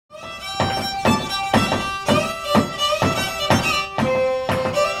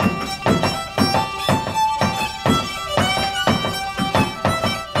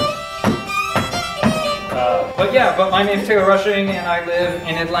Yeah, but my name's Taylor Rushing, and I live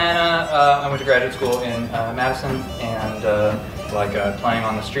in Atlanta. I went to graduate school in Madison, and playing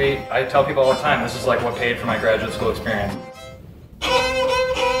on the street. I tell people all the time, this is like what paid for my graduate school experience.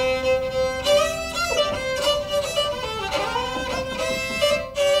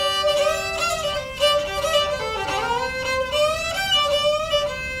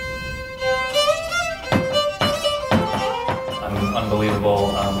 I'm an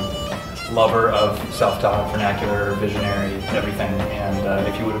unbelievable lover of self-taught, vernacular, visionary, everything. And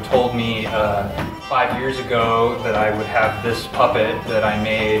if you would have told me 5 years ago that I would have this puppet that I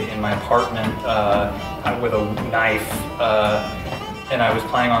made in my apartment with a knife, and I was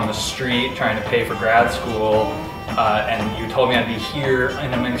playing on the street trying to pay for grad school, and you told me I'd be here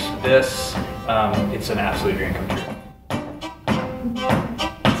in amongst this, it's an absolute dream come true.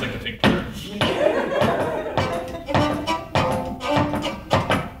 It's like a thing true.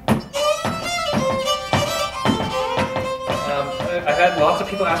 I've had lots of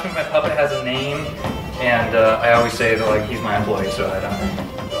people ask me if my puppet has a name, and I always say that like he's my employee, so I don't.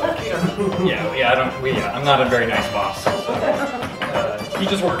 I'm not a very nice boss. So, he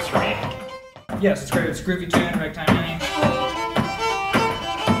just works for me. Yes, it's great. It's groovy tune, ragtime money.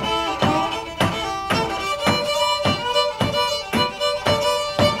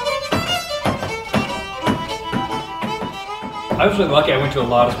 I was really lucky. I went to a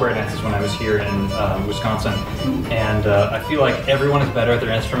lot of square dances when I was here in Wisconsin, and I feel like everyone is better at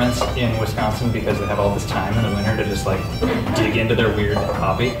their instruments in Wisconsin because they have all this time in the winter to just like dig into their weird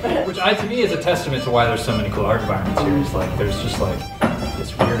hobby, which to me is a testament to why there's so many cool art environments here. It's like there's just like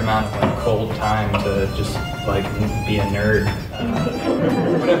this weird amount of like cold time to just like be a nerd,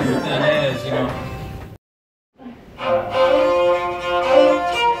 whatever your thing is, you know.